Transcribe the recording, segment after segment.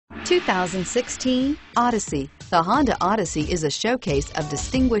2016 Odyssey. The Honda Odyssey is a showcase of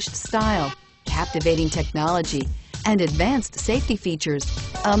distinguished style, captivating technology, and advanced safety features.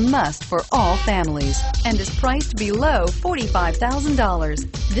 A must for all families, and is priced below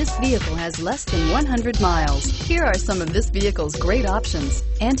 $45,000. This vehicle has less than 100 miles. Here are some of this vehicle's great options: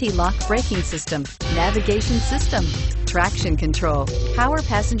 anti-lock braking system, navigation system, traction control, power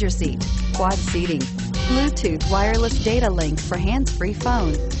passenger seat, quad seating, Bluetooth wireless data link for hands-free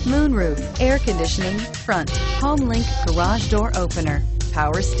phone, moonroof, air conditioning, front, home link garage door opener,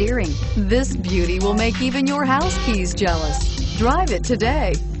 power steering. This beauty will make even your house keys jealous. Drive it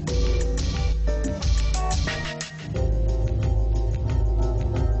today.